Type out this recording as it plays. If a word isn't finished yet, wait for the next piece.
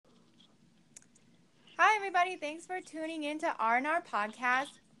Hi, everybody. Thanks for tuning in to R&R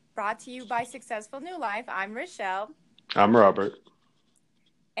Podcast, brought to you by Successful New Life. I'm Rochelle, I'm Robert.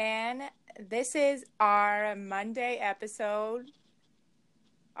 and this is our Monday episode,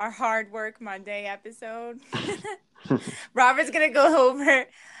 our Hard Work Monday episode. Robert's going to go over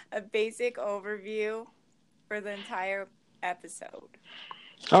a basic overview for the entire episode.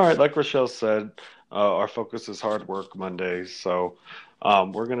 All right, like Rochelle said, our focus is Hard Work Monday. So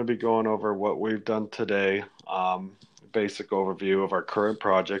we're going to be going over what we've done today, basic overview of our current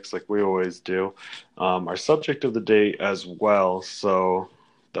projects, like we always do, our subject of the day as well. So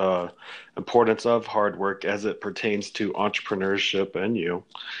the importance of hard work as it pertains to entrepreneurship and you.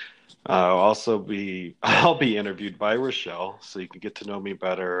 I'll be interviewed by Rochelle, so you can get to know me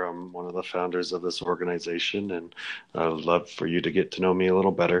better. I'm one of the founders of this organization, and I would love for you to get to know me a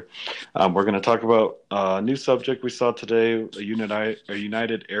little better. We're going to talk about a new subject we saw today, a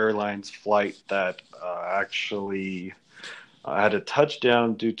United Airlines flight that actually had a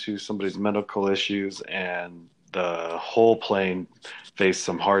touchdown due to somebody's medical issues, and the whole plane faced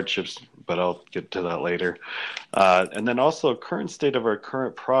some hardships, but I'll get to that later. And then also a current state of our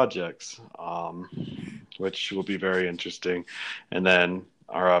current projects, which will be very interesting. And then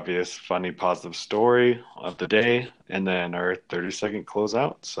our obvious funny positive story of the day, and then our 30-second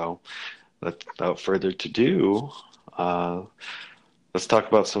closeout. So without further ado, let's talk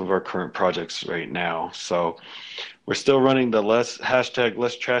about some of our current projects right now. So we're still running the hashtag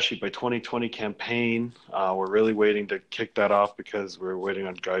Less Trashy by 2020 campaign. We're really waiting to kick that off because we're waiting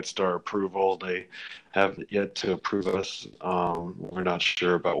on GuideStar approval. They have yet to approve us. We're not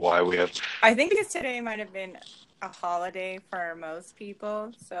sure about why we have. I think because today might have been a holiday for most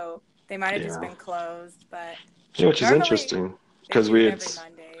people, so they might have just been closed. But Which is interesting because we had every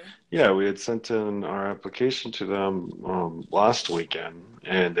Monday. Yeah, we had sent in our application to them last weekend,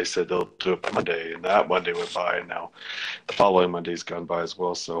 and they said they'll do it by Monday, and that Monday went by, and now the following Monday's gone by as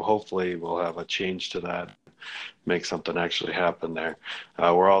well. So hopefully we'll have a change to that, make something actually happen there.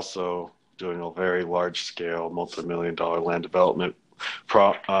 We're also doing a very large-scale, multi-million-dollar land development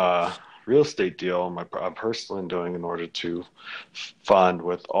real estate deal I'm personally doing in order to fund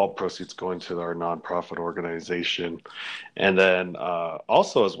with all proceeds going to our nonprofit organization. And then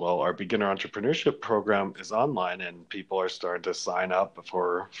also as well, our beginner entrepreneurship program is online and people are starting to sign up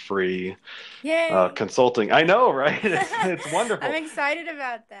for free consulting. I know, right? It's wonderful. I'm excited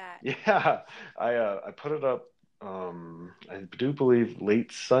about that. Yeah, I put it up I do believe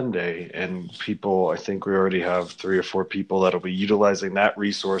late Sunday, and I think we already have 3 or 4 people that'll be utilizing that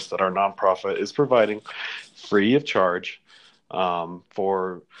resource that our nonprofit is providing free of charge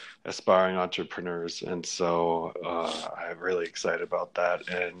for aspiring entrepreneurs. And so I'm really excited about that.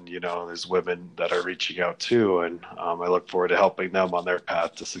 And, there's women that are reaching out too. And I look forward to helping them on their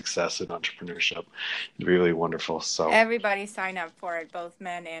path to success in entrepreneurship. It'd be really wonderful. So everybody sign up for it, both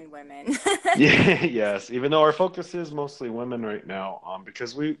men and women. Yes, even though our focus is mostly women right now,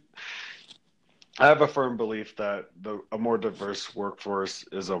 because I have a firm belief that a more diverse workforce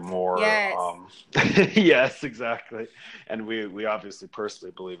is a more yes, exactly. And we obviously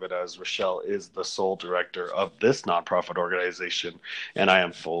personally believe it, as Rochelle is the sole director of this nonprofit organization, and I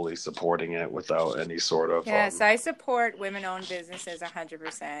am fully supporting it without any sort of I support women-owned businesses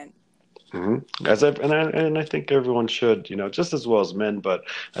 100%. Mm-hmm. And I think everyone should, just as well as men, but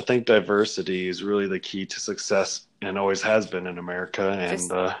I think diversity is really the key to success and always has been in America.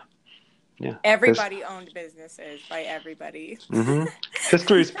 And yeah, everybody owned businesses by everybody. Mm-hmm.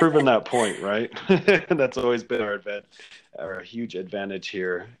 History's proven that point, right? That's always been our huge advantage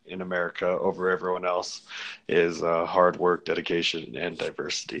here in America over everyone else is hard work, dedication, and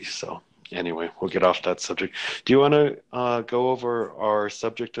diversity. So anyway, we'll get off that subject. Do you want to go over our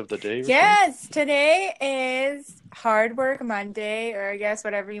subject of the day? Yes, today is Hard Work Monday, or I guess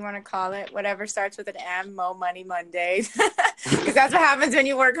whatever you want to call it, whatever starts with an M, Mo Money Monday. Because that's what happens when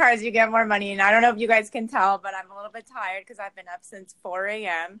you work hard, is you get more money. And I don't know if you guys can tell, but I'm a little bit tired because I've been up since 4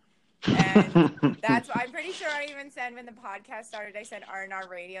 a.m. And I'm pretty sure I even said when the podcast started, I said R&R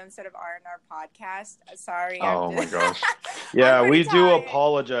Radio instead of R&R Podcast. Sorry. Oh my gosh. Yeah, we do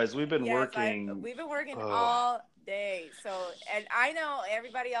apologize. We've been working. We've been working all day. So, and I know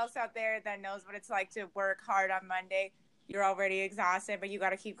everybody else out there that knows what it's like to work hard on Monday. You're already exhausted, but you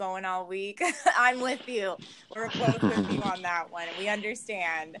got to keep going all week. I'm with you. We're both with you on that one. We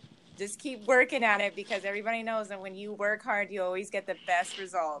understand. Just keep working at it because everybody knows that when you work hard, you always get the best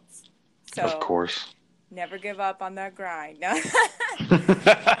results. So, of course. Never give up on that grind.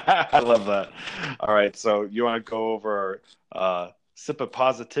 I love that. All right. So you want to go over sip of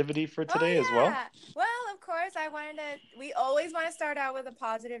positivity for today as well? Well, of course, we always want to start out with a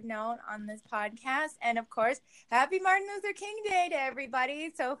positive note on this podcast. And of course, happy Martin Luther King Day to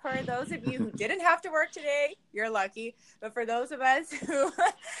everybody. So for those of you who didn't have to work today, you're lucky. But for those of us who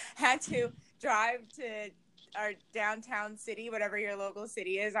had to drive to our downtown city, whatever your local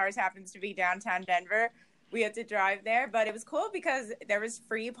city is, ours happens to be downtown Denver. We had to drive there, but it was cool because there was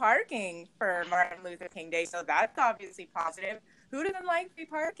free parking for Martin Luther King Day. So that's obviously positive. Who doesn't like free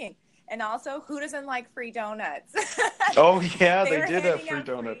parking? And also, who doesn't like free donuts? Oh, yeah, they did have free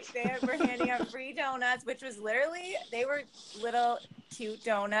donuts. They were handing out free donuts, which was literally, they were little cute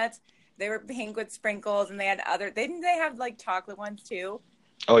donuts. They were pink with sprinkles, and they had didn't they have like chocolate ones too?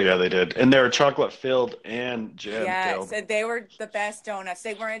 Oh, yeah, they did. And they were chocolate filled and jam filled. Yes, and they were the best donuts.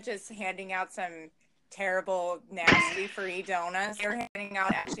 They weren't just handing out some terrible, nasty free donuts. They were handing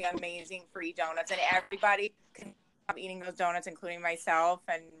out actually amazing free donuts, and everybody could stop eating those donuts, including myself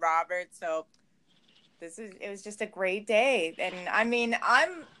and Robert. So it was just a great day. And I mean,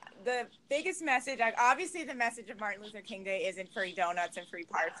 the biggest message, obviously the message of Martin Luther King Day isn't free donuts and free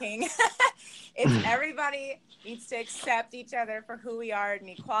parking. It's everybody needs to accept each other for who we are and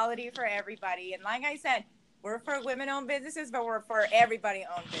equality for everybody. And like I said, we're for women-owned businesses, but we're for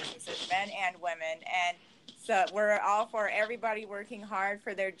everybody-owned businesses, men and women. And so we're all for everybody working hard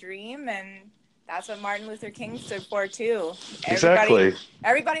for their dream, and that's what Martin Luther King stood for, too. Exactly.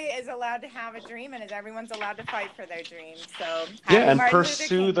 Everybody is allowed to have a dream, and everyone's allowed to fight for their dreams. So yeah, and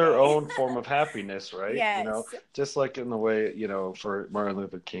pursue their own form of happiness, right? Yes. You know, just like in the way, you know, for Martin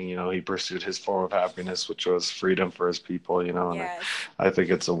Luther King, you know, he pursued his form of happiness, which was freedom for his people, you know. And yes. I think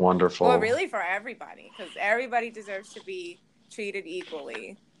it's a wonderful... Well, really for everybody, because everybody deserves to be treated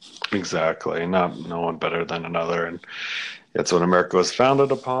equally. Exactly. No one better than another. And it's what America was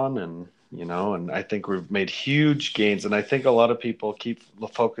founded upon, and you know, and I think we've made huge gains. And I think a lot of people keep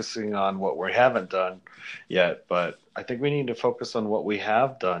focusing on what we haven't done yet, but I think we need to focus on what we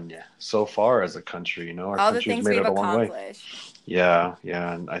have done so far as a country. You know, our all the things we've accomplished. Yeah,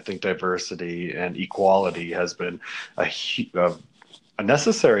 and I think diversity and equality has been a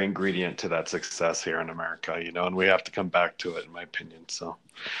necessary ingredient to that success here in America, you know, and we have to come back to it, in my opinion. So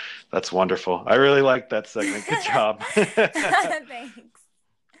that's wonderful. I really like that segment. Good job. Thanks.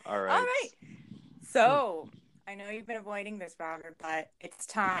 All right. So I know you've been avoiding this, Robert, but it's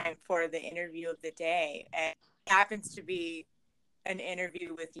time for the interview of the day. And it happens to be an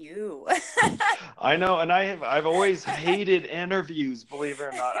interview with you. I know, and I've always hated interviews, believe it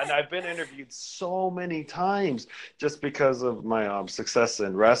or not, and I've been interviewed so many times just because of my success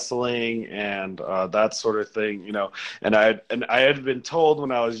in wrestling and that sort of thing, you know. And I had been told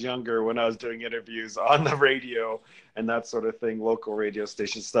when I was younger, when I was doing interviews on the radio and that sort of thing, local radio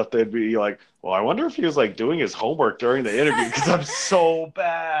station stuff, they'd be like, well, I wonder if he was like doing his homework during the interview, because I'm so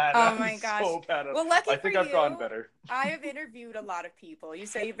bad. Oh my gosh. So bad. Well, lucky I think for I've gotten better. I have interviewed a lot of people. You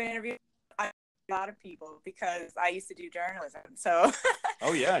say you've been interviewed a lot of people, because I used to do journalism. So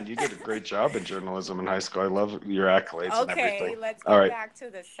Oh yeah, and you did a great job in journalism in high school. I love your accolades and everything. Okay, let's get back to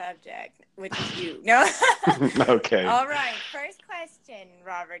the subject, which is you. No. Okay. All right. First question,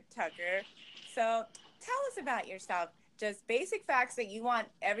 Robert Tucker. So tell us about yourself. Just basic facts that you want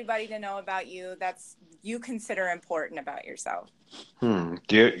everybody to know about you, that's you consider important about yourself.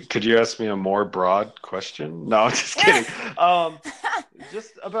 Could you ask me a more broad question? No, I'm just kidding.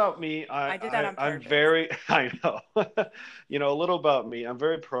 Just about me. I did that on purpose. I know. You know, a little about me. I'm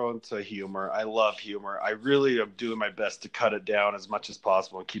very prone to humor. I love humor. I really am doing my best to cut it down as much as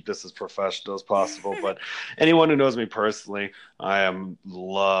possible and keep this as professional as possible. But anyone who knows me personally, I am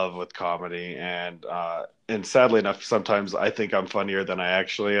love with comedy, and sadly enough, sometimes I think I'm funnier than I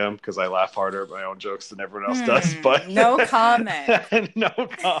actually am, because I laugh harder at my own jokes than everyone else does. But no comment. No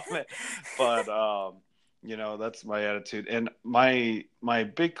comment. But you know, that's my attitude. And my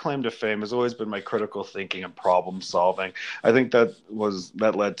big claim to fame has always been my critical thinking and problem solving. I think that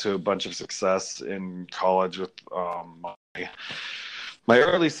led to a bunch of success in college with my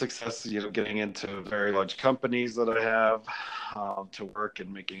early success, you know, getting into very large companies that I have to work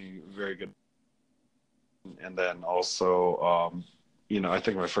and making very good. And then also, you know, I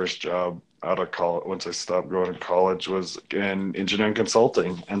think my first job out of college, once I stopped going to college, was in engineering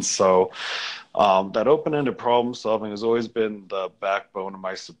consulting. And so that open-ended problem solving has always been the backbone of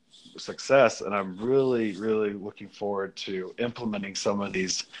my success. And I'm really, really looking forward to implementing some of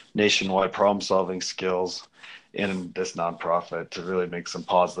these nationwide problem solving skills in this nonprofit to really make some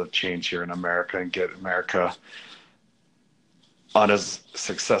positive change here in America and get America on as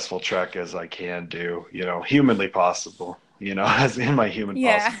successful track as I can do, you know, humanly possible, you know, as in my human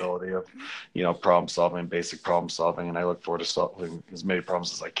possibility of, you know, problem solving, basic problem solving. And I look forward to solving as many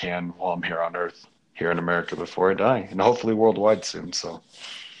problems as I can while I'm here on Earth. here in America before I die, and hopefully worldwide soon. So.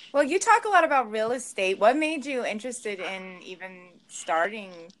 Well, you talk a lot about real estate. What made you interested in even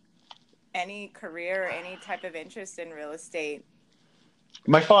starting any career or any type of interest in real estate?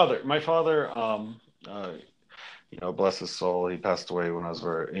 My father, uh, bless his soul, he passed away when I was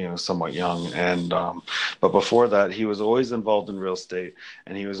very, somewhat young, and but before that, he was always involved in real estate,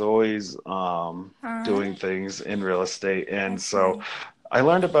 and he was always Huh? doing things in real estate, and That's so nice. I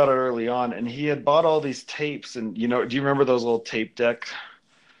learned about it early on, and he had bought all these tapes, and do you remember those little tape deck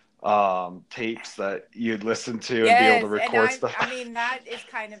tapes that you'd listen to and be able to Yes, and record I stuff? I mean that is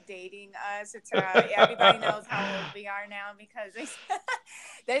kind of dating us. It's everybody knows how old we are now because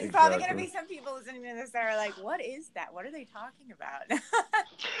there's probably going to Exactly. be some people listening to this that are like, "What is that? What are they talking about?"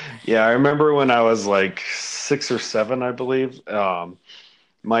 Yeah, I remember when I was like 6 or 7, I believe.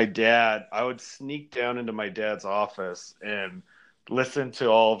 My dad, I would sneak down into my dad's office and listen to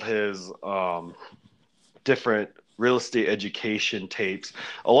all of his different real estate education tapes.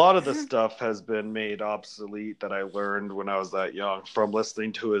 A lot of the stuff has been made obsolete that I learned when I was that young from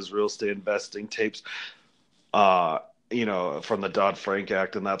listening to his real estate investing tapes, uh, from the Dodd-Frank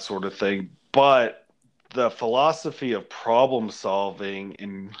Act and that sort of thing. But the philosophy of problem solving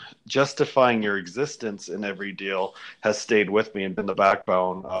and justifying your existence in every deal has stayed with me and been the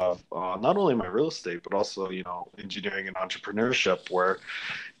backbone of not only my real estate, but also, engineering and entrepreneurship, where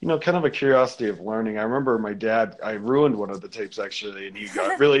kind of a curiosity of learning. I remember my dad, I ruined one of the tapes actually, and he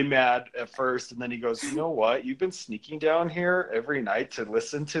got really mad at first. And then he goes, "You know what? You've been sneaking down here every night to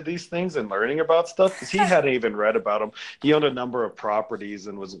listen to these things and learning about stuff." Because he hadn't even read about them. He owned a number of properties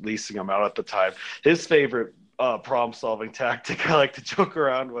and was leasing them out at the time. His favorite problem solving tactic, I like to joke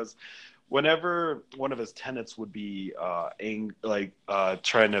around, was whenever one of his tenants would be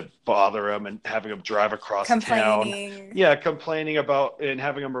trying to bother him and having him drive across town, Complaining. yeah, complaining about and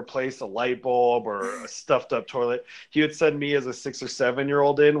having him replace a light bulb or a stuffed up toilet, he would send me as a 6 or 7 year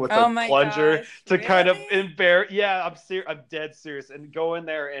old in with a Oh my plunger gosh, to kind of really? embarrass. Yeah, I'm dead serious, and go in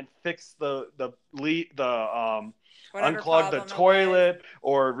there and fix the Whatever unclog the problem it was. toilet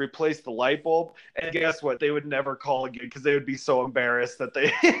or replace the light bulb. And guess what? They would never call again because they would be so embarrassed that they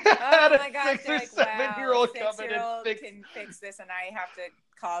had Oh a my gosh, six they're or like, seven wow, year a old come six in year and old fix. can fix this, and I have to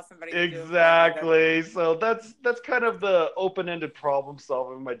call somebody to do it for me. That's Exactly. So that's kind of the open-ended problem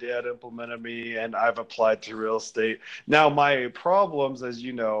solving my dad implemented me, and I've applied to real estate. Now my problems, as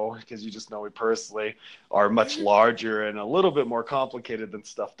you know, because you just know me personally, are much larger and a little bit more complicated than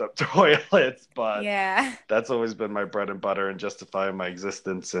stuffed up toilets, but Yeah. that's always been my bread and butter and justifying my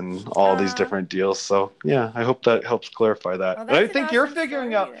existence in all these Uh, different deals. So yeah, I hope that helps clarify that. well, And I that's an think you're awesome figuring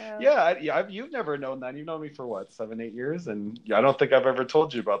story, out. though. Yeah, you've never known that. You've known me for what, 7, 8 years, and I don't think I've ever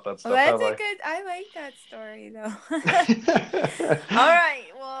told you about that Well, stuff, that's have a I? good. I like that story, though. All right.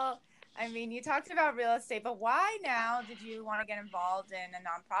 Well, I mean, you talked about real estate, but why now did you want to get involved in a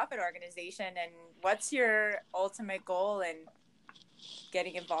nonprofit organization, and what's your ultimate goal in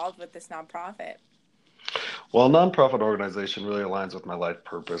getting involved with this nonprofit? Well, a nonprofit organization really aligns with my life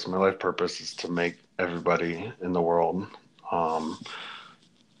purpose. My life purpose is to make everybody in the world um,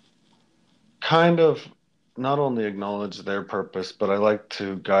 kind of not only acknowledge their purpose, but I like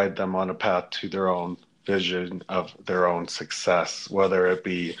to guide them on a path to their own vision of their own success, whether it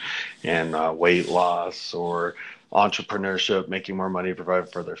be in weight loss or entrepreneurship, making more money to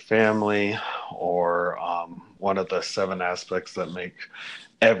provide for their family, or one of the 7 aspects that make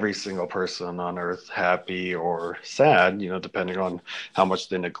every single person on earth happy or sad, depending on how much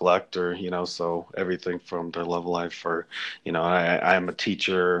they neglect or, so everything from their love life or, I am a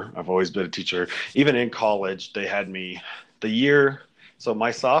teacher. I've always been a teacher. Even in college, they had me the year. So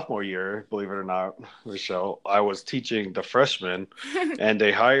my sophomore year, believe it or not, Rochelle, I was teaching the freshmen and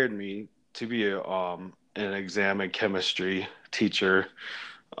they hired me to be an exam and chemistry teacher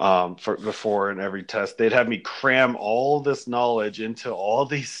for before and every test. They'd have me cram all this knowledge into all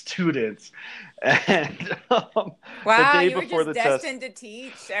these students, and the Wow, day you were before just the test. destined to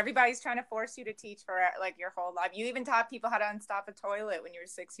teach. Everybody's trying to force you to teach for like your whole life. You even taught people how to unstop a toilet when you were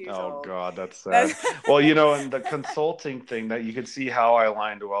 6 years Oh old. God, that's That's sad. Well, and the consulting thing, that you could see how I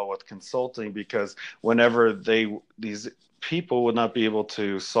aligned well with consulting, because whenever these people would not be able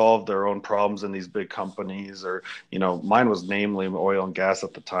to solve their own problems in these big companies, or mine was namely oil and gas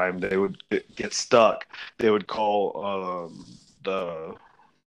at the time, they would get stuck. They would call the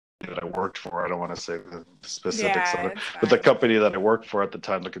that I worked for. I don't want to say the specifics of yeah, it, it's but the fine. company that I worked for at the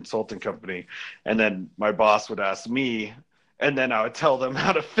time, the consulting company. And then my boss would ask me, and then I would tell them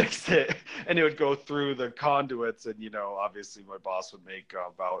how to fix it, and it would go through the conduits, and obviously my boss would make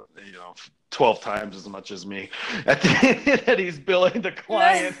about 12 times as much as me at the that he's billing the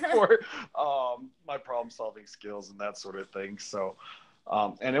client for my problem solving skills and that sort of thing. So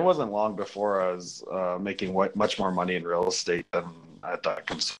and it wasn't long before I was making much more money in real estate than at that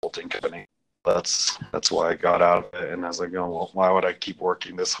consulting company. That's why I got out of it, and I was like, oh well, why would I keep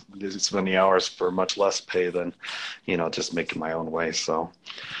working this many hours for much less pay than, just making my own way. So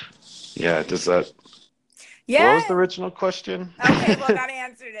yeah, does that? Yeah. What was the original question? Okay, well that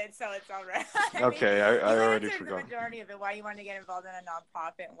answered it, so it's all right. Okay, I already forgot the majority of it. Why you want to get involved in a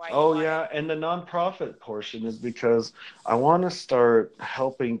nonprofit? And why? Oh yeah, and the nonprofit portion is because I want to start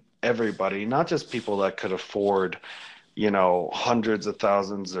helping everybody, not just people that could afford hundreds of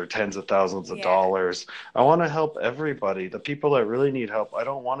thousands or tens of thousands of dollars. I want to help everybody. The people that really need help, I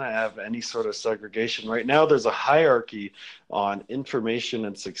don't want to have any sort of segregation. Right now, there's a hierarchy on information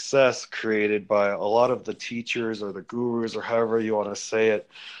and success created by a lot of the teachers or the gurus or however you want to say it.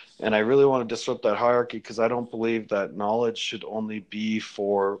 And I really want to disrupt that hierarchy because I don't believe that knowledge should only be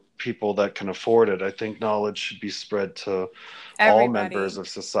for people that can afford it. I think knowledge should be spread to all members of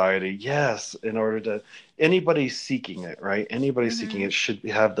society. Yes, in order to anybody seeking it, right? Anybody seeking it should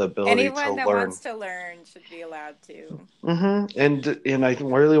have the ability to learn. Anyone that wants to learn should be allowed to. And I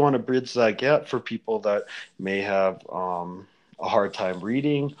really want to bridge that gap for people that may have a hard time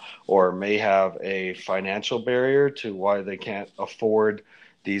reading or may have a financial barrier to why they can't afford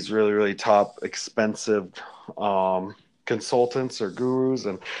these really, really top expensive consultants or gurus.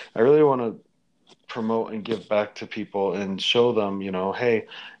 And I really want to promote and give back to people and show them, hey,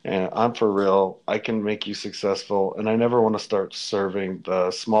 I'm for real. I can make you successful. And I never want to start serving the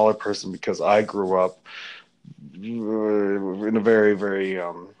smaller person because I grew up in a very, very,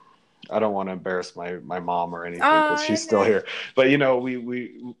 I don't want to embarrass my mom or anything because she's still here. But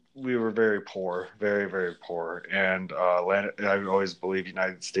we were very poor, very, very poor. And I always believe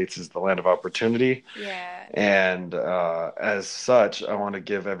United States is the land of opportunity. Yeah. And as such, I want to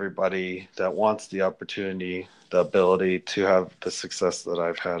give everybody that wants the opportunity the ability to have the success that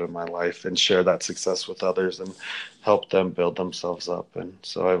I've had in my life and share that success with others and help them build themselves up. And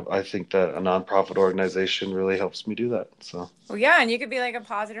so I think that a nonprofit organization really helps me do that. So. Well, yeah, and you could be like a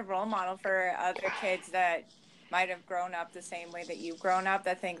positive role model for other kids that might have grown up the same way that you've grown up,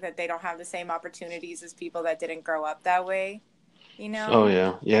 that think that they don't have the same opportunities as people that didn't grow up that way, Oh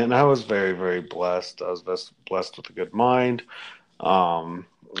yeah. And I was very, very blessed. I was blessed with a good mind.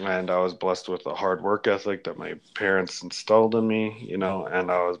 And I was blessed with a hard work ethic that my parents instilled in me, and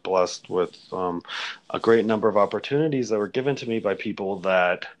I was blessed with a great number of opportunities that were given to me by people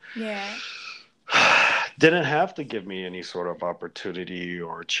that didn't have to give me any sort of opportunity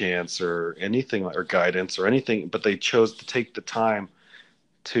or chance or anything or guidance or anything, but they chose to take the time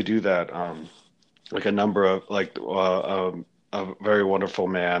to do that. Like a number of a very wonderful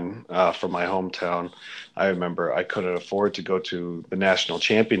man from my hometown. I remember I couldn't afford to go to the national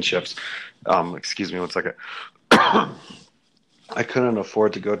championships. Excuse me one second. I couldn't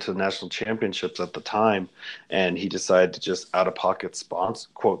afford to go to the national championships at the time, and he decided to just out of pocket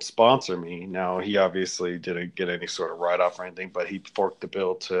sponsor me. Now he obviously didn't get any sort of write off or anything, but he forked the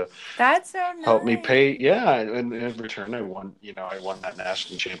bill to help me pay. Yeah, and in return, I won. I won that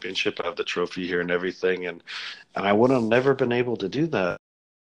national championship. I have the trophy here and everything, and I would have never been able to do that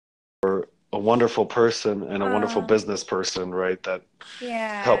for a wonderful person and a wonderful business person, right? That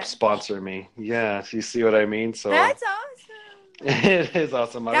helped sponsor me. Yeah, you see what I mean? So that's awesome. It is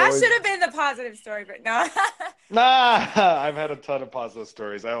awesome. That should have been the positive story, but no. Nah, I've had a ton of positive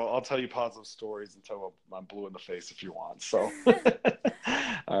stories. I'll tell you positive stories until I'm blue in the face if you want. So,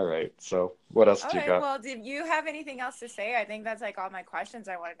 all right. So, what else do you got? Well, did you have anything else to say? I think that's like all my questions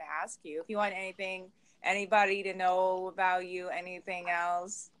I wanted to ask you. If you want anybody to know about you, anything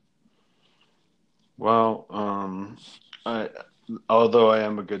else? Well, although I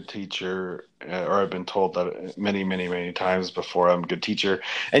am a good teacher, or I've been told that many, many, many times before, I'm a good teacher.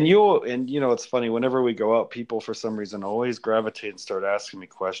 And it's funny, whenever we go out, people for some reason always gravitate and start asking me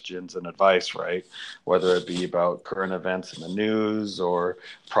questions and advice, right? Whether it be about current events in the news or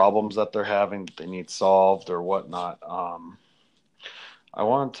problems that they're having that they need solved or whatnot. I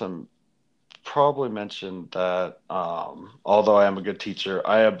want to probably mention that although I am a good teacher,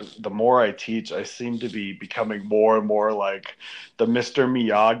 the more I teach, I seem to be becoming more and more like the Mr.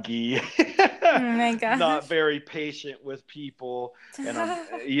 Miyagi. Oh my God. Not very patient with people, and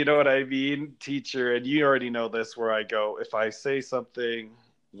you know what I mean, teacher. And you already know this, where I go, if I say something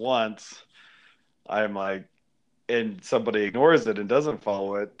once, I'm like, and somebody ignores it and doesn't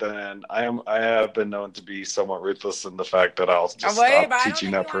follow it, then I have been known to be somewhat ruthless in the fact that I'll just Wait, stop but I don't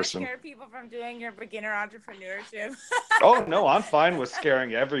teaching think you that want to person. scare people from doing your beginner entrepreneurship. Oh no, I'm fine with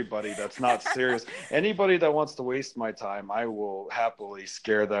scaring everybody that's not serious. Anybody that wants to waste my time, I will happily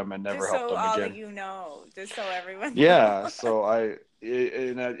scare them and never Just help so them all of again. you know, just so everyone Yeah, knows. so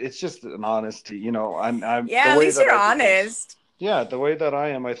it's just an honesty, you know. I'm Yeah, the at way least that you're I do things. honest. Yeah, the way that I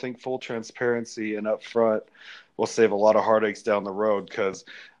am, I think full transparency and upfront will save a lot of heartaches down the road because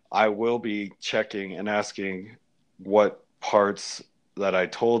I will be checking and asking what parts that I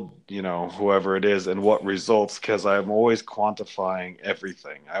told, you know, whoever it is and what results because I'm always quantifying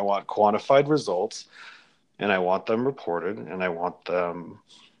everything. I want quantified results and I want them reported and I want them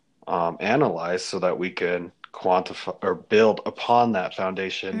analyzed so that we can quantify or build upon that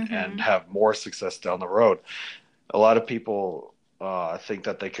foundation and Mm-hmm. have more success down the road. A lot of people think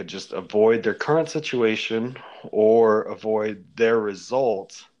that they could just avoid their current situation or avoid their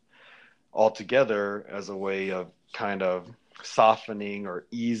results altogether as a way of kind of softening or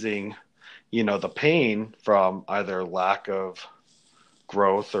easing, you know, the pain from either lack of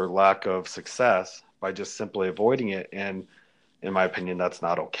growth or lack of success by just simply avoiding it. And in my opinion, that's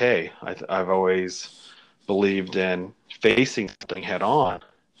not okay. I've always believed in facing something head on,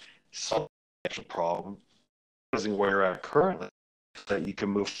 solving the problem, realizing where you're at currently, so that you can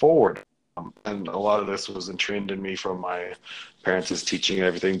move forward. And a lot of this was entrained in me from my parents' teaching and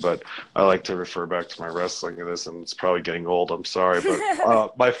everything. But I like to refer back to my wrestling in this, and it's probably getting old. I'm sorry,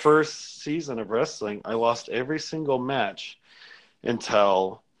 but my first season of wrestling, I lost every single match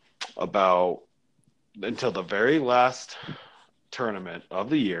until about until the very last tournament of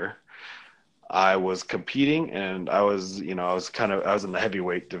the year. I was competing and I was, you know, I was in the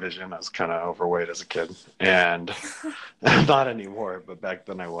heavyweight division. I was kind of overweight as a kid and not anymore, but back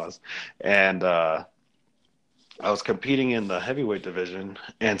then I was. And I was competing in the heavyweight division.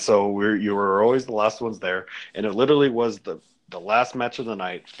 And so you were always the last ones there. And it literally was the last match of the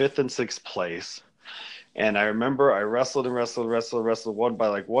night, fifth and sixth place. And I remember I wrestled, won by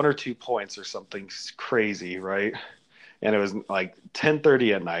like 1 or 2 points or something crazy, right? And it was like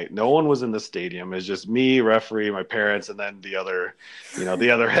 10:30 at night. No one was in the stadium. It was just me, referee, my parents, and then the other, you know, the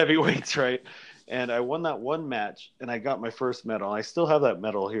other heavyweights, right? And I won that one match, and I got my first medal. I still have that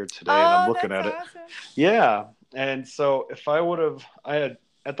medal here today, and I'm Oh, looking that's at it. awesome. Yeah, and so if I would have, I had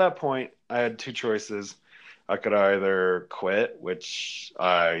at that point, I had two choices. I could either quit, which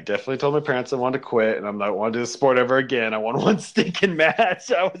I definitely told my parents I wanted to quit, and I'm not wanting to do the sport ever again. I won one stinking match.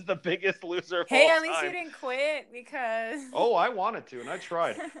 I was the biggest loser of Hey, all at least you time. didn't quit because. Oh, I wanted to, and I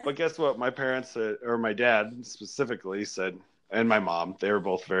tried. But guess what? My parents, or my dad specifically, said, and my mom, they were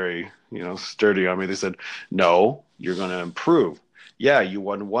both very, you know, sturdy on me. They said, no, you're going to improve. Yeah, you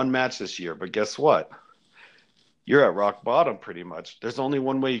won one match this year, but guess what? You're at rock bottom pretty much. There's only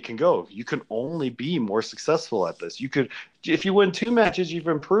one way you can go. You can only be more successful at this. You could, if you win two matches, you've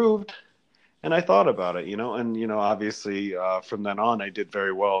improved. And I thought about it, you know, and you know, obviously from then on, I did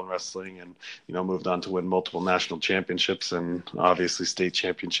very well in wrestling, and you know, moved on to win multiple national championships, and obviously state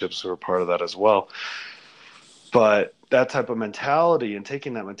championships were a part of that as well. But that type of mentality and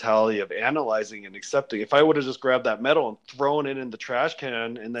taking that mentality of analyzing and accepting, if I would have just grabbed that medal and thrown it in the trash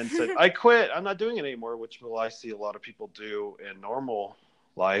can and then said, I quit, I'm not doing it anymore, which will I see a lot of people do in normal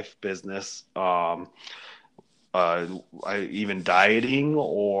life, business, uh, even dieting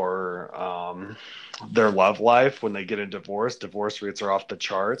or their love life when they get a divorce. Divorce rates are off the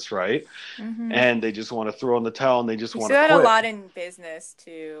charts, right? Mm-hmm. And they just want to throw in the towel and they just You want see to that a quit. lot in business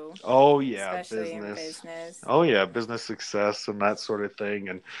too, Oh yeah, especially in business. business. Oh yeah, business success and that sort of thing.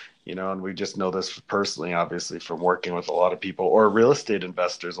 And you know, and we just know this personally, obviously, from working with a lot of people or real estate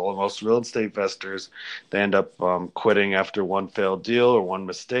investors. Most real estate investors, they end up quitting after one failed deal or one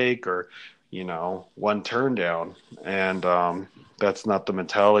mistake or you know one turn down. And that's not the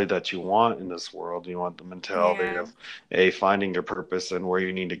mentality that you want in this world. You want the mentality Yeah. of A, finding your purpose and where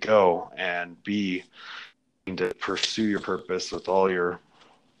you need to go, and B, to pursue your purpose with all your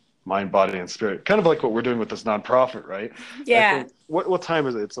mind, body, and spirit. Kind of like what we're doing with this nonprofit, right? I Yeah. think what time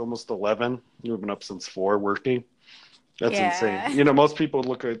is it? It's almost 11. You've been up since 4 working. That's insane. Yeah. You know, most people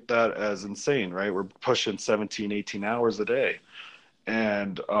look at that as insane, right? We're pushing 17, 18 hours a day.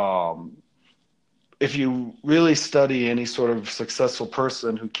 And if you really study any sort of successful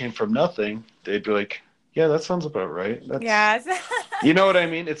person who came from nothing, they'd be like, yeah, that sounds about right. That's, Yeah. you know what I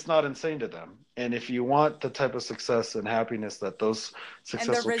mean? It's not insane to them. And if you want the type of success and happiness that those And the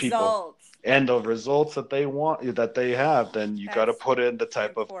successful people results. and the results that they want, that they have, then you got to That's put in the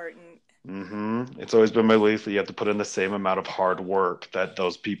type of. important. It's always been my belief that you have to put in the same amount of hard work that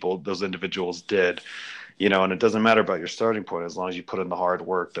those people, those individuals did. and it doesn't matter about your starting point as long as you put in the hard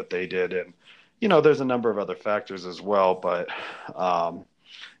work that they did. And, there's a number of other factors as well, but,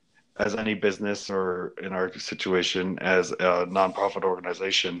 as any business or in our situation as a nonprofit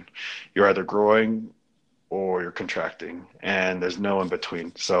organization, you're either growing or you're contracting, and there's no in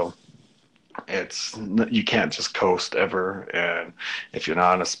between. So it's you can't just coast ever. And if you're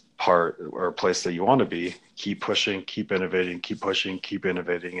not in a part or a place that you want to be, keep pushing, keep innovating, keep pushing, keep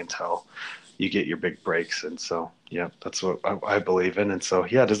innovating until you get your big breaks. And so, yeah, that's what I believe in. And so,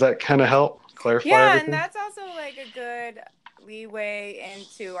 yeah, does that kind of help clarify Yeah, and everything? that's also like a good leeway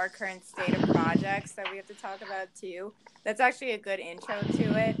into our current state of projects that we have to talk about too. That's actually a good intro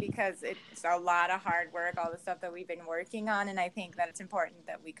to it because it's a lot of hard work, all the stuff that we've been working on, and I think that it's important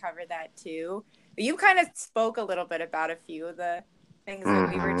that we cover that too. But you kind of spoke a little bit about a few of the things that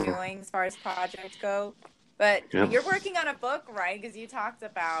we were Mm-hmm. doing as far as projects go. But Yep. you're working on a book, right? Because you talked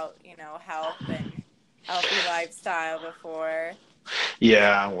about, health and healthy lifestyle before.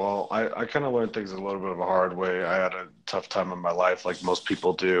 Yeah, well, I kind of learned things a little bit of a hard way. I had a tough time in my life, like most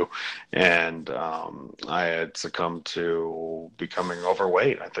people do, and I had succumbed to becoming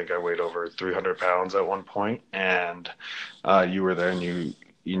overweight. I think I weighed over 300 pounds at one point, and you were there, and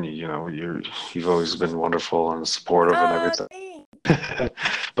you've always been wonderful and supportive and everything. Thanks.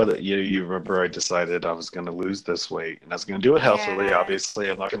 But you remember I decided I was going to lose this weight, and I was going to do it healthily. Yeah, Obviously,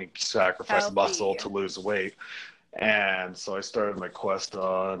 I'm not going to sacrifice muscle healthy. to lose weight. And so I started my quest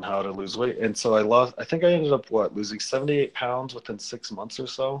on how to lose weight. And so I think I ended up, losing 78 pounds within 6 months or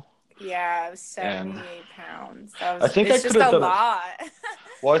so. Yeah, it was And 78 pounds. I think I It's could just have a done it. lot.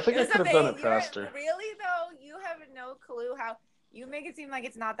 Well, I think It I was could have done amazing. it faster. Really though, you have no clue how you make it seem like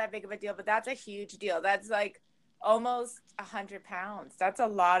it's not that big of a deal, but that's a huge deal. That's like almost 100 pounds. That's a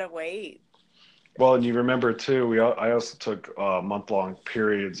lot of weight. Well, and you remember too, I also took month-long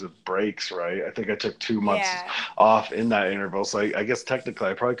periods of breaks, right? I think I took 2 months Yeah. off in that interval. So I guess technically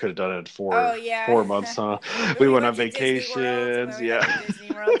I probably could have done it in Oh four yeah. four months, huh? When We we went went on to Disney World, vacations. when we went Yeah. to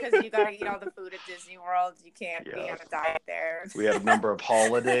Disney World, because you gotta eat all the food at Disney World. You can't be Yeah. on a diet there. We had a number of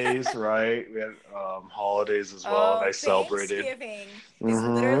holidays, right? We had holidays as well, and Oh, I celebrated. Thanksgiving is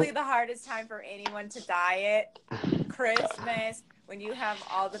Hmm. literally the hardest time for anyone to diet. Christmas, when you have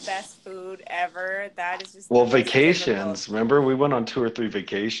all the best food ever, that is just the Well, most difficult. vacations. Remember, we went on 2 or 3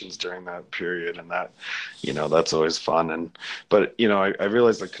 vacations during that period, and that's always fun. But I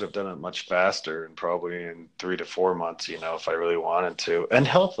realized I could have done it much faster and probably in 3 to 4 months, if I really wanted to, and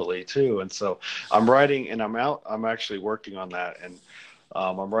healthily too. And so I'm writing, and I'm actually working on that, and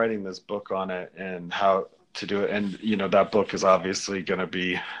I'm writing this book on it and how to do it. And that book is obviously going to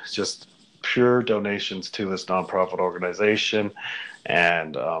be just pure donations to this nonprofit organization,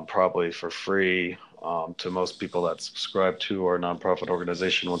 and probably for free to most people that subscribe to our nonprofit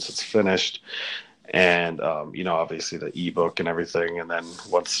organization once it's finished. And obviously the ebook and everything. And then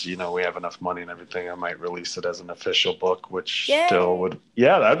once we have enough money and everything, I might release it as an official book, which still Yay! would,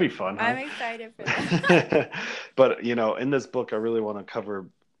 yeah, that'd be fun, I'm huh? excited for that. But in this book, I really want to cover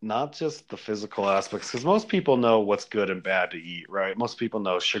not just the physical aspects, because most people know what's good and bad to eat, right? Most people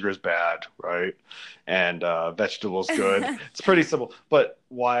know sugar's bad, right? And vegetables good. It's pretty simple. But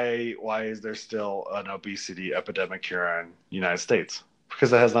why is there still an obesity epidemic here in the United States?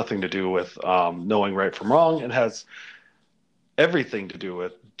 Because it has nothing to do with knowing right from wrong. It has everything to do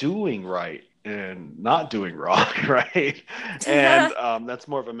with doing right and not doing wrong, right? And that's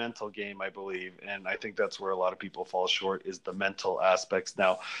more of a mental game, I believe. And I think that's where a lot of people fall short, is the mental aspects.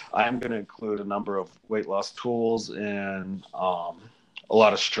 Now, I'm going to include a number of weight loss tools and a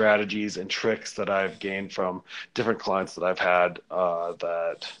lot of strategies and tricks that I've gained from different clients that I've had how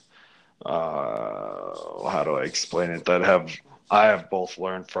do I explain it? I have both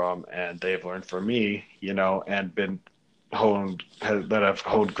learned from, and they've learned from me, and been that have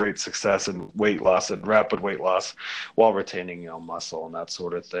honed great success in weight loss and rapid weight loss while retaining muscle and that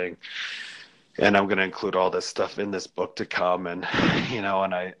sort of thing. And I'm going to include all this stuff in this book to come. And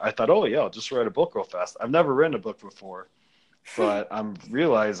and I thought, oh yeah, I'll just write a book real fast. I've never written a book before, but I'm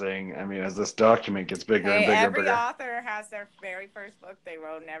realizing, I mean, as this document gets bigger and Hey, bigger and every bigger. author has their very first book they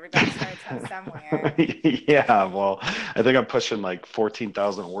wrote, and everybody starts from somewhere. Yeah, well, I think I'm pushing like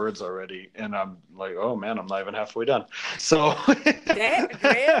 14,000 words already, and I'm like, oh man, I'm not even halfway done. So,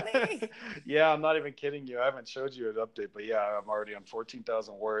 Really? yeah, I'm not even kidding you. I haven't showed you an update, but yeah, I'm already on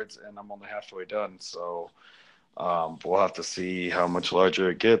 14,000 words, and I'm only halfway done. So, we'll have to see how much larger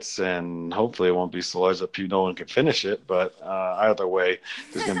it gets, and hopefully it won't be so large that no one can finish it. But either way,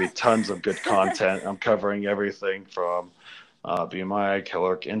 there's going to be tons of good content. I'm covering everything from BMI,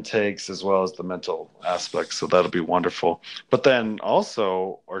 caloric intakes, as well as the mental aspects. So that'll be wonderful. But then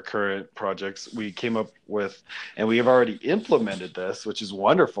also our current projects, we came up with, and we have already implemented this, which is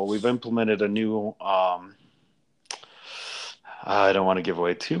wonderful. We've implemented a new. I don't want to give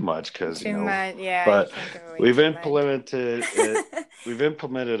away too much because Too much. Yeah, you but can't give away we've too much. implemented it. We've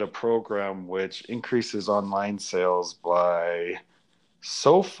implemented a program which increases online sales by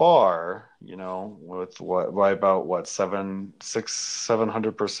so far, with what by about what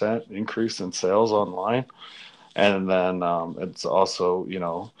 700% increase in sales online, and then it's also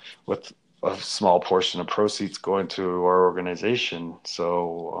with a small portion of proceeds going to our organization.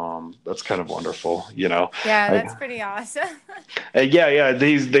 So that's kind of wonderful. Yeah, I, that's pretty awesome. yeah.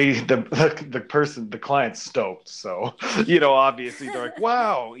 The client's stoked. So obviously they're like,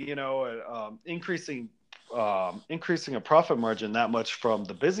 wow, increasing a profit margin that much from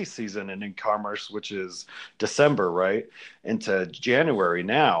the busy season in e-commerce, which is December, right, into January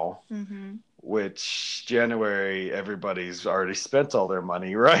now, Mm-hmm. which January everybody's already spent all their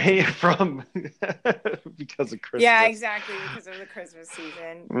money, right, from because of Yeah, Christmas. exactly, because of the Christmas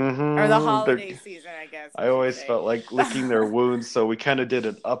season or the Mm-hmm. holiday season, I guess we I should always say. felt like licking their wounds, so we kind of did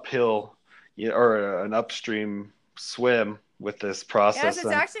an uphill, or an upstream swim with this Yes, process, it's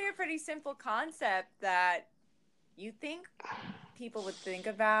and actually a pretty simple concept that you think people would think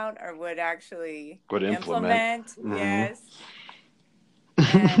about or would actually would implement. implement. Mm-hmm. Yes.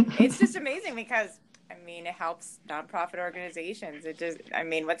 And it's just amazing because, I mean, it helps nonprofit organizations. It just, I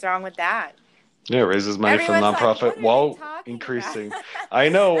mean, what's wrong with that? Yeah, raises money from Everyone's like, nonprofit what are they while talking about? increasing. I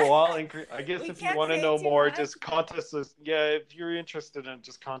know, I guess We if you can't want to say know too more, much. just contact us. Yeah, if you're interested in it,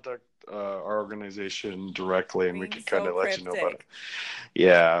 just contact our organization directly, and we Being can kind so of let you know about it. cryptic.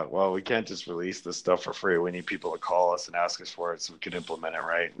 Yeah, well, we can't just release this stuff for free. We need people to call us and ask us for it so we can implement it,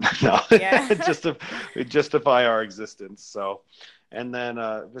 right? No, Yeah. just to justify our existence. So, and then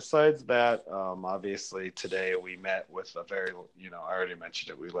besides that, obviously today we met with a very, I already mentioned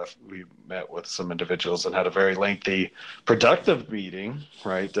it. We met with some individuals and had a very lengthy, productive meeting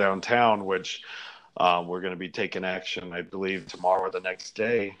right downtown, which we're going to be taking action, I believe, tomorrow or the next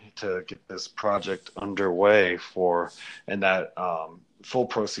day to get this project underway and that full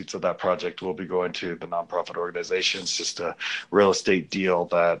proceeds of that project will be going to the nonprofit organization. It's just a real estate deal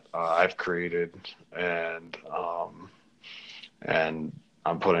that I've created, and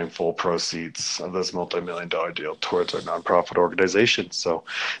I'm putting full proceeds of this multi-million dollar deal towards our nonprofit organization. So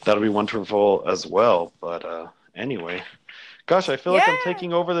that'll be wonderful as well. But anyway, gosh, I feel like I'm Yeah.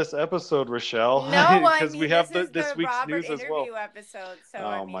 taking over this episode, Rochelle, No, I because we mean, this have is this the week's Robert news as well. interview episode. So,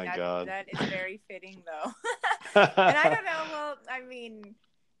 I Oh mean, my that God. that is very fitting, though. And I don't know. Well, I mean,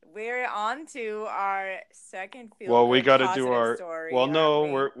 we're on to our second feel Well, we good got to do positive our. Well, story, aren't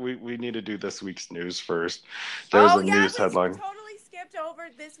no, we? we need to do this week's news first. There's Oh, a yeah, news we headline. totally skipped over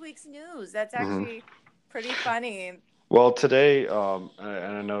this week's news. That's Hmm. actually pretty funny. Well, today, and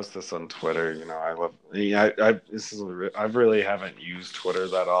I noticed this on Twitter. I love. Yeah, I really haven't used Twitter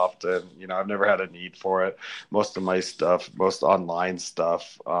that often. I've never had a need for it. Most of my stuff, most online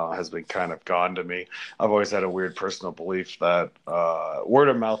stuff, has been kind of gone to me. I've always had a weird personal belief that word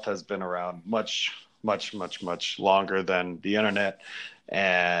of mouth has been around much, much, much, much longer than the internet,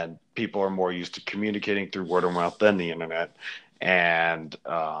 and people are more used to communicating through word of mouth than the internet, and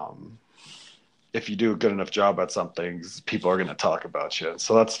if you do a good enough job at something, people are going to talk about you.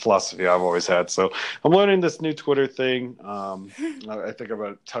 So that's the philosophy I've always had. So I'm learning this new Twitter thing. I think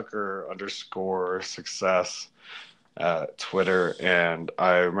about Tucker underscore success at Twitter. And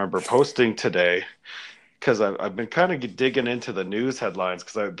I remember posting today because I've been kind of digging into the news headlines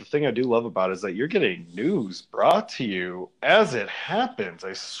because the thing I do love about it is that you're getting news brought to you as it happens.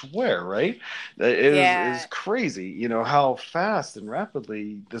 I swear, right? It is Yeah. crazy, how fast and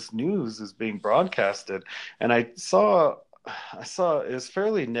rapidly this news is being broadcasted. And I saw it was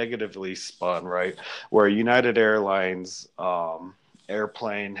fairly negatively spun, right? Where United Airlines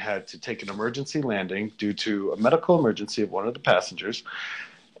airplane had to take an emergency landing due to a medical emergency of one of the passengers,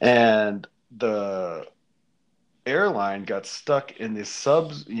 and the airline got stuck in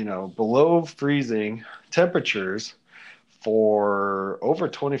the below freezing temperatures for over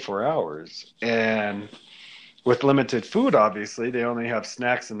 24 hours. And with limited food, obviously, they only have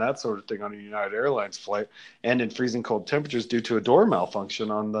snacks and that sort of thing on a United Airlines flight, and in freezing cold temperatures due to a door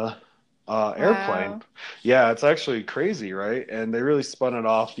malfunction on the airplane. Wow. Yeah, it's actually crazy, right? And they really spun it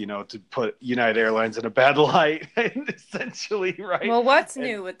off, to put United Airlines in a bad light, essentially, right? Well, what's And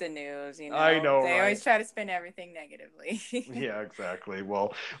new with the news? I know, They right? always try to spin everything negatively. Yeah, exactly.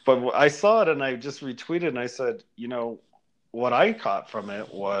 Well, but I saw it and I just retweeted and I said, what I caught from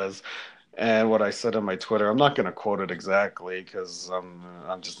it was And what I said on my Twitter, I'm not going to quote it exactly because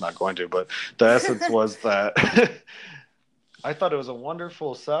I'm just not going to. But the essence was that I thought it was a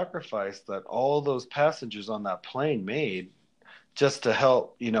wonderful sacrifice that all those passengers on that plane made just to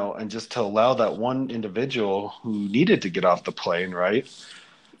help, and just to allow that one individual who needed to get off the plane, right?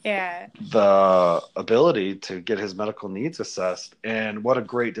 Yeah. The ability to get his medical needs assessed. And what a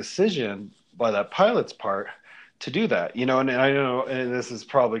great decision by that pilot's part to do that. And I know, and this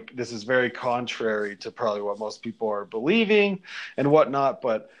is very contrary to probably what most people are believing and whatnot,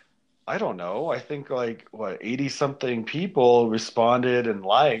 but I don't know. I think like what 80 something people responded and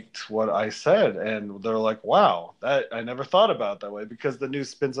liked what I said, and they're like, "Wow, that I never thought about it that way," because the news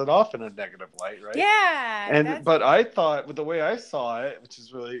spins it off in a negative light, right? Yeah, And that's but I thought with the way I saw it, which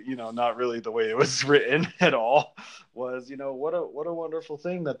is really, not really the way it was written at all, was, what a wonderful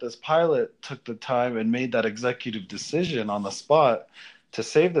thing that this pilot took the time and made that executive decision on the spot to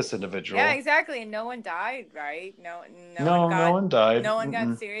save this yeah, individual. exactly. And no one died, right? No, no one died. no one got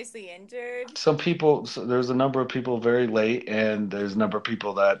Mm-mm. seriously injured. Some people, so there's a number of people very late, and there's a number of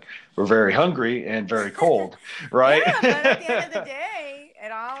people that were very hungry and very cold, Yeah, right? but at the end of the day,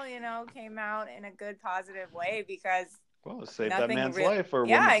 it all, came out in a good, positive way because Well, save that nothing man's real. life or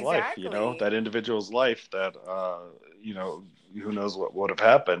Yeah, woman's life, exactly. that individual's life that, you know, who knows what would have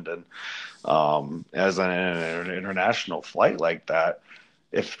happened. And as an international flight like that,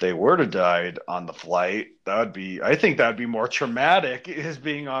 if they were to die on the flight, I think that'd be more traumatic is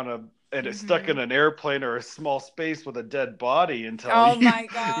being on and stuck in Hmm. an airplane or a small space with a dead body until Oh you, my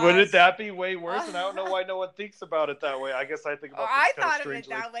wouldn't gosh. that be way worse? And I don't know why no one thinks about it that way. I guess I think Oh, about things I kind of thought of it strangely.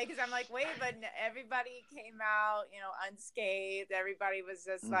 that way because I'm like, wait, but everybody came out, unscathed. Everybody was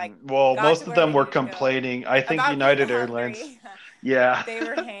just like, Well, got most to of where them they were needed to go complaining. I think about being United Airlines, hungry. yeah, They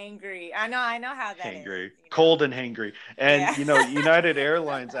were hangry. I know how that is, hangry, cold and hangry. And Yeah. United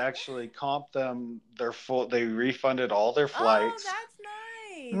Airlines actually comped them their full. They refunded all their Oh, flights. that's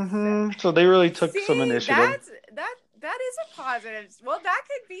nice. So they really took some See, initiative. that is a positive. Well, that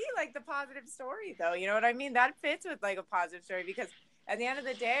could be like the positive story, though. You know what I mean? That fits with like a positive story because at the end of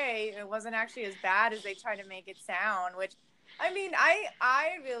the day, it wasn't actually as bad as they try to make it sound. Which, I mean,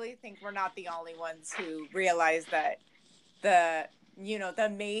 I really think we're not the only ones who realize that the the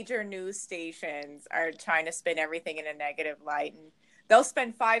major news stations are trying to spin everything in a negative light, and they'll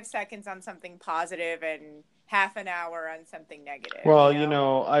spend 5 seconds on something positive and half an hour on something negative.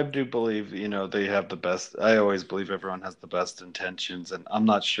 Well, I do believe, they have the best. I always believe everyone has the best intentions, and I'm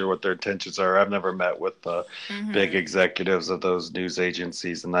not sure what their intentions are. I've never met with the big Mm-hmm. executives of those news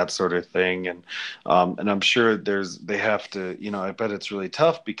agencies and that sort of thing, and I'm sure they have to, I bet it's really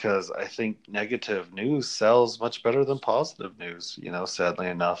tough because I think negative news sells much better than positive news, sadly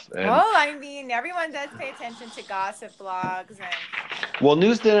enough. And Well, I mean, everyone does pay attention to gossip blogs and well,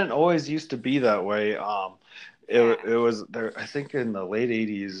 news didn't always used to be that way. yeah, It was there. I think in the late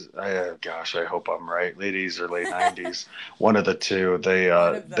 '80s. Gosh, I hope I'm right. Late '80s or late '90s, one of the two.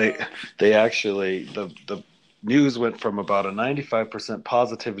 one of those. They actually the news went from about a 95%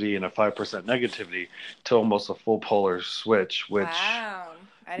 positivity and a 5% negativity to almost a full polar switch. Which, Wow,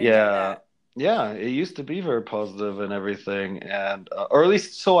 I didn't know yeah, that. yeah, it used to be very positive and everything, and or at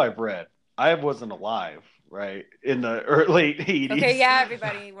least so I've read. I wasn't alive, right, in the late Okay, '80s. yeah,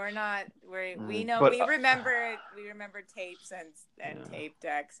 everybody, we know But we remember tapes and yeah, tape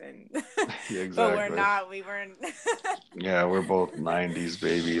decks and yeah, but exactly. we weren't. Yeah, we're both '90s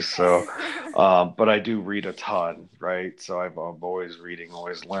babies. So, but I do read a ton, right? So I'm always reading,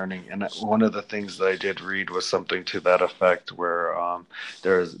 always learning. And one of the things that I did read was something to that effect, where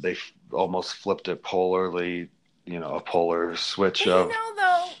almost flipped it polarly, a polar switch But of.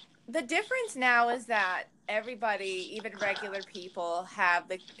 though, the difference now is that everybody, even regular people,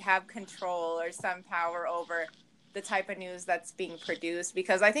 have control or some power over the type of news that's being produced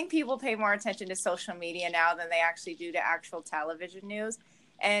because I think people pay more attention to social media now than they actually do to actual television news.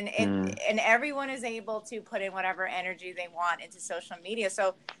 Hmm. And everyone is able to put in whatever energy they want into social media.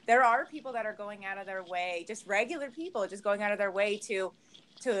 So there are people that are going out of their way, just regular people just going out of their way to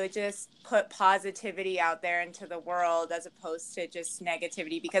just put positivity out there into the world as opposed to just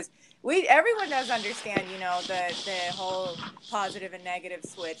negativity because we everyone does understand the whole positive and negative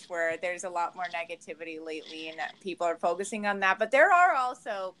switch where there's a lot more negativity lately and people are focusing on that, but there are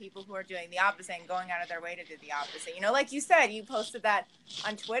also people who are doing the opposite and going out of their way to do the opposite, like you said, you posted that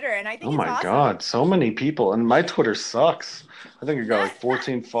on Twitter and I Oh think it's my awesome. God, so many people, and my Twitter sucks. I think I got like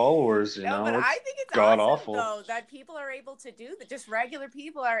 14 followers. No, but I It's think it's god awesome awful. though that people are able to do that. Just regular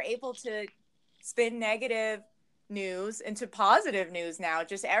people are able to spin negative news into positive news now,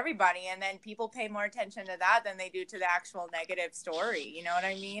 just everybody. And then people pay more attention to that than they do to the actual negative story. You know what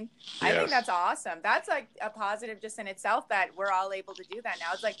I mean? I think Yes. that's awesome. That's like a positive just in itself that we're all able to do that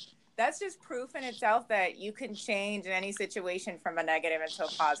now. It's like, that's just proof in itself that you can change in any situation from a negative into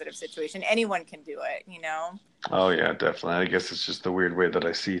a positive situation. Anyone can do it, you know? Oh yeah, definitely. I guess it's just the weird way that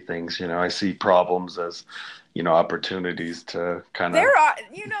I see things. I see problems as, opportunities to kind of. There are,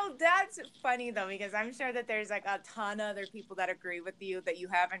 that's funny though, because I'm sure that there's like a ton of other people that agree with you that you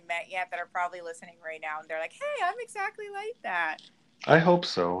haven't met yet that are probably listening right now. And they're like, hey, I'm exactly like that. I hope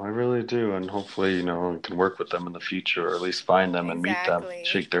so. I really do. And hopefully, I can work with them in the future, or at least find them and meet them, Exactly.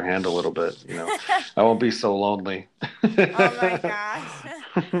 shake their hand a little bit. I won't be so lonely. Oh my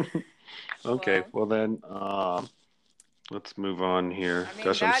gosh. Okay, Well, well then, let's move on here. I mean,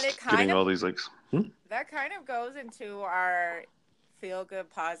 Gosh, I'm getting all these like. that kind of goes into our feel good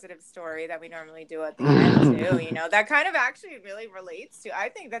positive story that we normally do at the end too. That kind of actually really relates to, I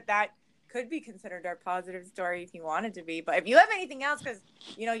think that could be considered our positive story if you wanted to be. But if you have anything else, because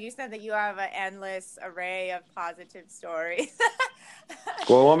you said that you have an endless array of positive stories.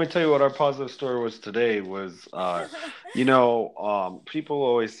 Well, let me tell you what our positive story was today was, people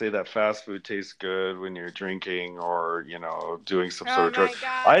always say that fast food tastes good when you're drinking or, doing some sort Oh of drug. my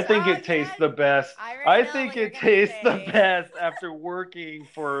gosh. I think Oh it tastes yes. the best. I already I know think what you're it gonna tastes the say. best after working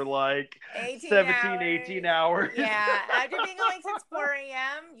for like 18 17, hours. 18 hours. Yeah. After being awake since 4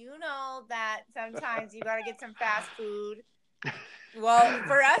 a.m., you know that sometimes you got to get some fast food. Well,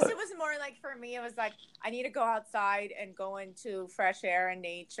 for us, it was more like, for me, it was like, I need to go outside and go into fresh air and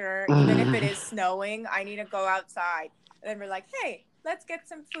nature. Even if it is snowing, I need to go outside. And then we're like, hey, let's get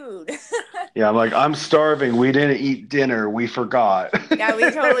some food. Yeah, I'm starving. We didn't eat dinner. We forgot. Yeah, we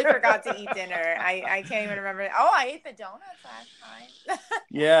totally forgot to eat dinner. I can't even remember. Oh, I ate the donuts last time.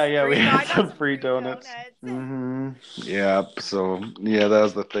 Yeah, we I had got some some free free donuts. donuts. Yeah, so yeah, that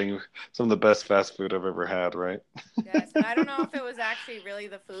was the thing. Some of the best fast food I've ever had, right? Yes, and I don't know if it was actually really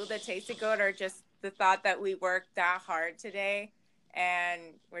the food that tasted good or just the thought that we worked that hard today and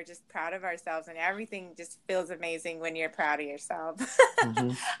we're just proud of ourselves, and everything just feels amazing when you're proud of yourself.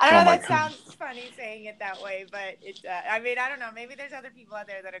 Hmm. I don't Oh know, my that God. sounds funny saying it that way, but I mean, I don't know, maybe there's other people out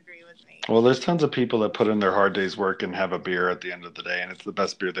there that agree with me. Well, there's tons of people that put in their hard day's work and have a beer at the end of the day, and it's the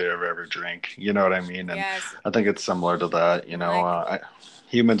best beer they ever drink. You know what I mean? And Yes, I think it's similar to that. like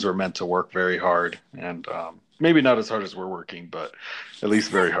Humans are meant to work very hard, and maybe not as hard as we're working, but at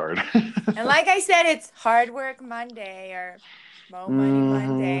least very hard. and like I said, it's Hard Work Monday or Mo Money Hmm.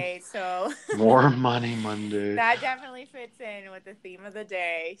 Monday, so More money Monday. that definitely fits in with the theme of the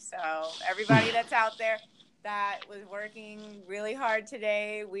day. So everybody that's out there that was working really hard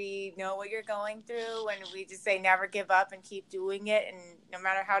today, we know what you're going through, and we just say never give up and keep doing it. And no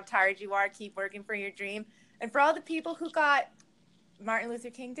matter how tired you are, keep working for your dream. And for all the people who got Martin Luther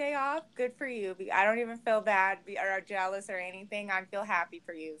King Day off, good for you. I don't even feel bad or jealous or anything. I feel happy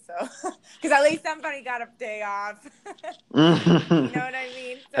for you. So, because at least somebody got a day off. You know what I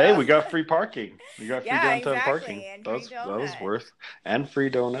mean? Hey, So, we got free parking. We got free yeah, downtown parking. exactly. And That free was donuts. worth, and free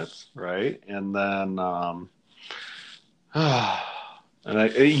donuts, right? And then and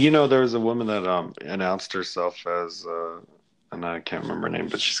there was a woman that announced herself as and I can't remember her name,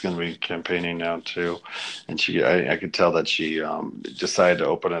 but she's going to be campaigning now too. And I could tell that she decided to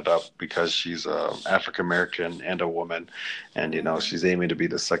open it up because she's African American and a woman, and Mm. she's aiming to be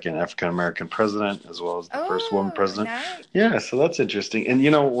the second African American president as well as the first woman Oh, president. nice. Yeah, so that's interesting. And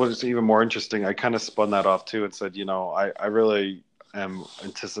what's even more interesting, I kind of spun that off too and said, I really am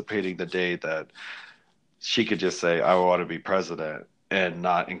anticipating the day that she could just say, I want to be president and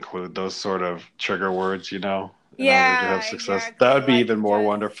not include those sort of trigger words, in order to have Yeah, success. That exactly. would be Like even more just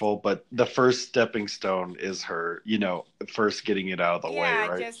wonderful. But the first stepping stone is her, first getting it out of the way, yeah,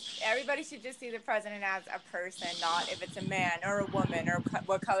 right? just everybody should just see the president as a person, not if it's a man or a woman or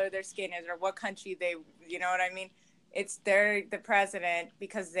what color their skin is or what country you know what I mean? They're the president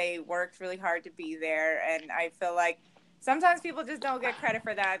because they worked really hard to be there, and I feel like sometimes people just don't get credit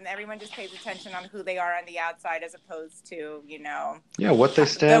for that, and everyone just pays attention on who they are on the outside as opposed to, Yeah, what they the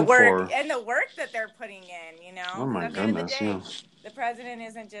stand work for. and the work that they're putting in, Oh because my at the end of the goodness, day, yeah. the president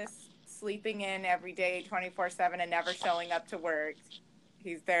isn't just sleeping in every day 24/7 and never showing up to work.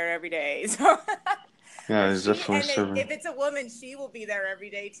 He's there every day. So Yeah, or he's definitely if serving. it's a woman, she will be there every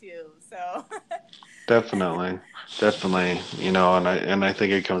day too. So Definitely, definitely, and I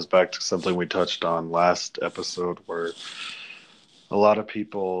think it comes back to something we touched on last episode where a lot of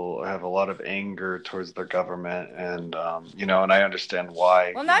people have a lot of anger towards their government, and and I understand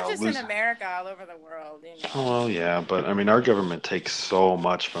why. Well, not just in America, all over the world, Oh, well, yeah, but I mean, our government takes so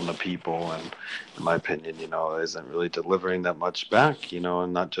much from the people, and in my opinion, isn't really delivering that much back,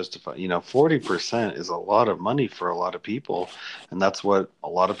 and not justify. 40% is a lot of money for a lot of people, and that's what a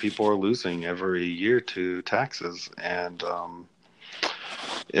lot of people are losing every year to taxes. And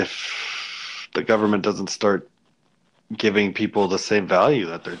if the government doesn't start giving people the same value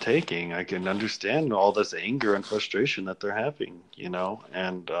that they're taking, I can understand all this anger and frustration that they're having,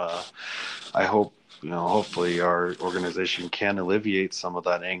 and I hope, hopefully our organization can alleviate some of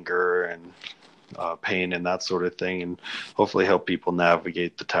that anger and pain and that sort of thing, and hopefully help people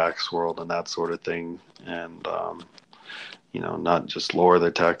navigate the tax world and that sort of thing. And, not just lower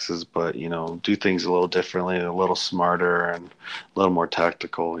their taxes, but, do things a little differently, a little smarter and a little more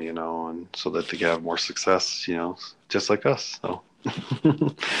tactical, and so that they can have more success, just like us. So,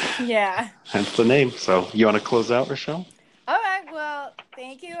 yeah. Hence the name. So, you want to close out, Rochelle? All right. Well,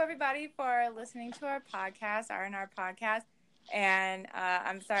 thank you, everybody, for listening to our podcast, R&R podcast. And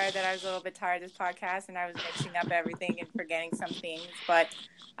I'm sorry that I was a little bit tired of this podcast and I was mixing up everything and forgetting some things. But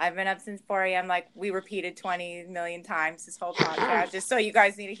I've been up since 4 a.m. Like we repeated 20 million times this whole podcast, just so you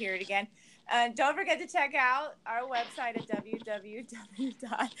guys need to hear it again. Don't forget to check out our website at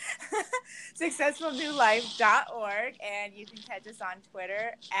www.successfulnewlife.org. And you can catch us on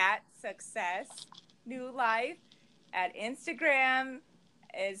Twitter at SuccessNewLife. At Instagram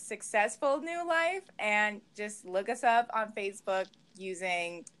is Successful New Life, and just look us up on Facebook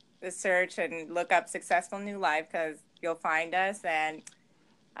using the search and look up Successful New Life, because you'll find us. And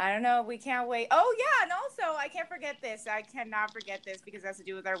I don't know, we can't wait. Oh yeah, and also I can't forget this. I cannot forget this because it has to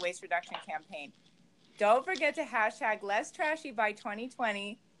do with our waste reduction campaign. Don't forget to hashtag Less Trashy by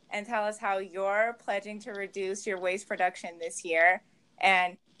 2020 and tell us how you're pledging to reduce your waste production this year.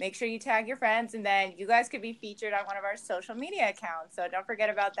 And make sure you tag your friends, and then you guys could be featured on one of our social media accounts. So don't forget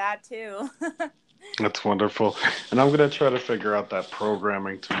about that too. That's wonderful. And I'm going to try to figure out that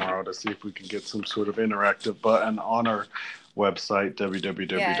programming tomorrow to see if we can get some sort of interactive button on our website,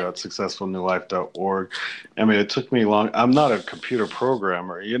 www.successfulnewlife.org. I mean, it took me long. I'm not a computer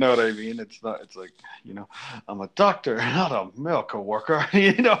programmer. You know what I mean? It's like, I'm a doctor, not a medical worker.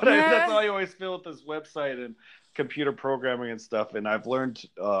 You know what I mean? That's how I always feel with this website and computer programming and stuff. And I've learned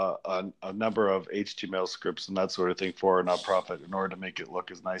a number of HTML scripts and that sort of thing for a nonprofit in order to make it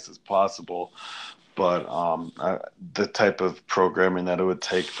look as nice as possible. But the type of programming that it would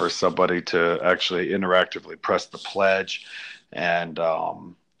take for somebody to actually interactively press the pledge and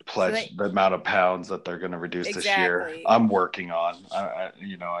pledge the amount of pounds that they're going to reduce this year, I'm working on. I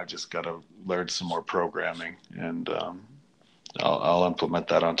just got to learn some more programming, and I'll implement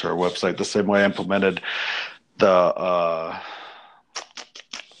that onto our website the same way I implemented the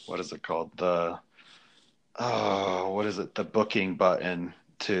what is it called? The booking button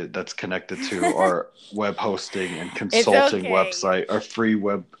that's connected to our web hosting and consulting website, our free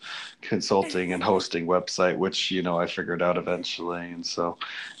web consulting and hosting website, which I figured out eventually. And so,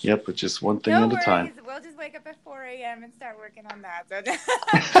 yep, it's just one thing at a time. We'll just wake up at 4 a.m. and start working on that. So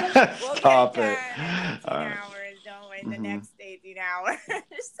we'll Stop get it done in 18 hours. Don't wait the next 18 hours.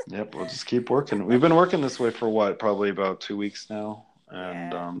 Yep, we'll just keep working. We've been working this way for probably about 2 weeks now.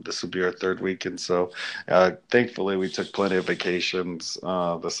 And this will be our third week. And so thankfully we took plenty of vacations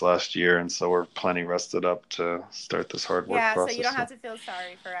this last year. And so we're plenty rested up to start this hard work process. So you don't have to feel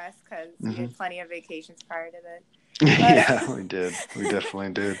sorry for us, because we had plenty of vacations prior to this. Yeah, we did. We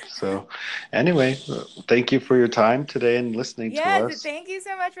definitely did. So anyway, thank you for your time today and listening to us. Yes, thank you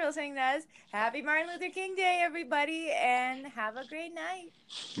so much for listening to us. Happy Martin Luther King Day, everybody, and have a great night.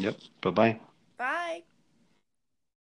 Yep. Bye-bye.